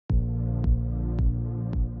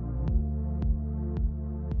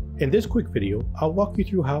In this quick video, I'll walk you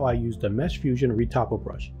through how I use the Mesh Fusion Retopo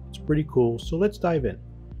brush. It's pretty cool, so let's dive in.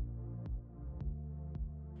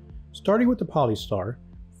 Starting with the Polystar,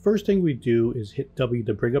 first thing we do is hit W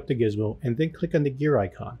to bring up the gizmo and then click on the gear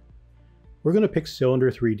icon. We're going to pick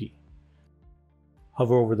Cylinder 3D.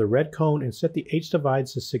 Hover over the red cone and set the H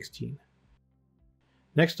divides to 16.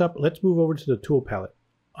 Next up, let's move over to the tool palette.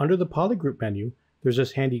 Under the Polygroup menu, there's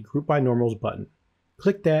this handy Group by Normals button.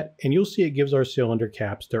 Click that and you'll see it gives our cylinder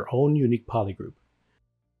caps their own unique polygroup.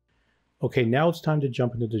 Okay, now it's time to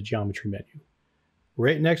jump into the Geometry menu.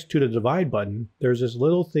 Right next to the Divide button, there's this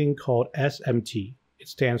little thing called SMT. It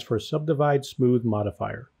stands for Subdivide Smooth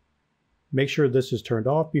Modifier. Make sure this is turned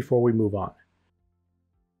off before we move on.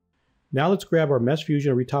 Now let's grab our Mesh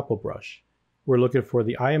Fusion Retopo brush. We're looking for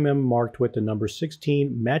the IMM marked with the number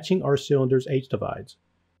 16 matching our cylinder's H divides.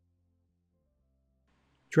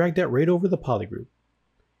 Drag that right over the polygroup.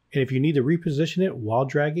 And if you need to reposition it while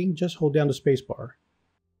dragging, just hold down the spacebar.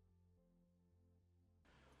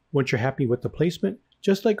 Once you're happy with the placement,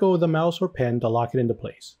 just let go of the mouse or pen to lock it into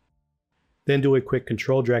place. Then do a quick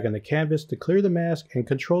control drag on the canvas to clear the mask and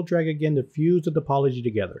control drag again to fuse the topology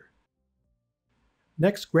together.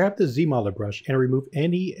 Next, grab the Z-Modeler brush and remove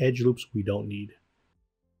any edge loops we don't need.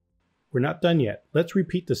 We're not done yet. Let's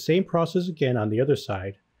repeat the same process again on the other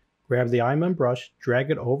side. Grab the IMM brush,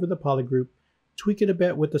 drag it over the polygroup, tweak it a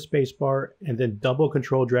bit with the spacebar, and then double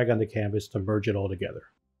control drag on the canvas to merge it all together.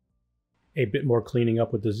 A bit more cleaning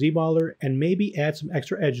up with the Z-Modeler, and maybe add some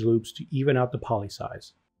extra edge loops to even out the poly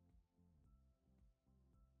size.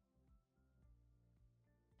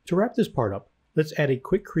 To wrap this part up, let's add a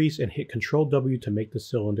quick crease and hit Ctrl W to make the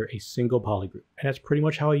cylinder a single polygroup. And that's pretty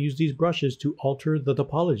much how I use these brushes to alter the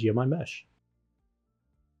topology of my mesh.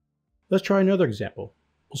 Let's try another example.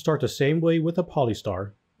 We'll start the same way with a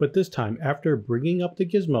Polystar, but this time after bringing up the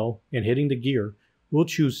gizmo and hitting the gear, we'll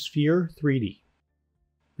choose Sphere 3D.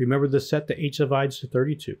 Remember to set the H divides to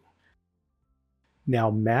 32. Now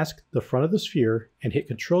mask the front of the sphere and hit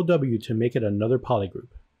Ctrl W to make it another polygroup.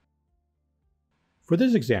 For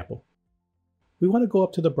this example, we want to go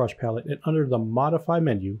up to the brush palette and under the Modify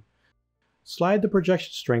menu, slide the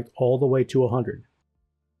projection strength all the way to 100.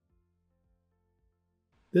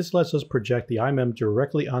 This lets us project the IMM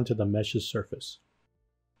directly onto the mesh's surface.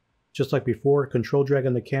 Just like before, control drag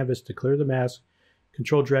on the canvas to clear the mask,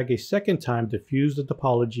 control drag a second time to fuse the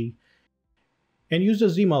topology, and use the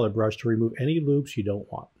Z-Modeler brush to remove any loops you don't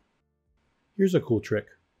want. Here's a cool trick.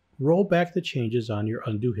 Roll back the changes on your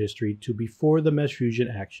undo history to before the Mesh Fusion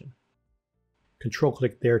action. Control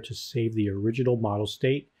click there to save the original model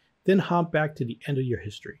state, then hop back to the end of your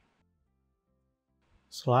history.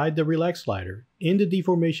 Slide the Relax slider in the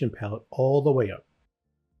Deformation palette all the way up.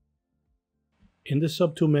 In the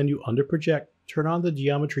Subtool menu under Project, turn on the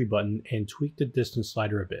Geometry button and tweak the distance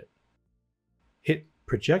slider a bit. Hit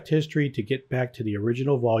Project History to get back to the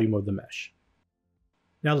original volume of the mesh.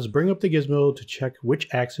 Now let's bring up the gizmo to check which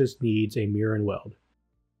axis needs a mirror and weld.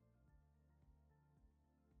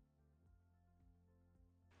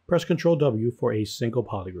 Press Ctrl W for a single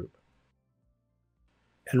polygroup.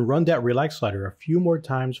 And run that Relax slider a few more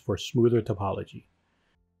times for smoother topology.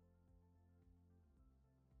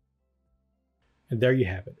 And there you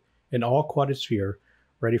have it, an all-quadded sphere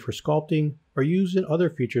ready for sculpting or used in other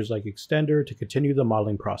features like Extender to continue the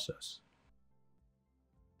modeling process.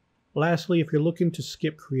 Lastly, if you're looking to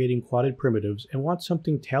skip creating quadded primitives and want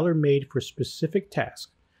something tailor-made for specific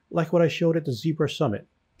tasks, like what I showed at the ZBrush Summit,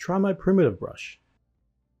 try my primitive brush.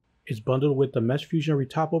 It's bundled with the Mesh Fusion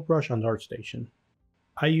Retopo brush on Artstation.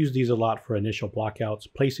 I use these a lot for initial blockouts,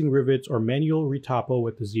 placing rivets, or manual retopo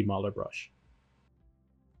with the Z-Modeler brush.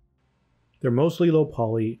 They're mostly low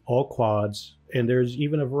poly, all quads, and there's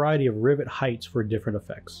even a variety of rivet heights for different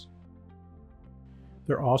effects.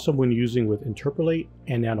 They're awesome when using with Interpolate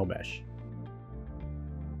and Nanomesh.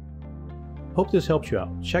 Hope this helps you out.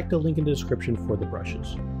 Check the link in the description for the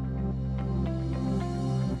brushes.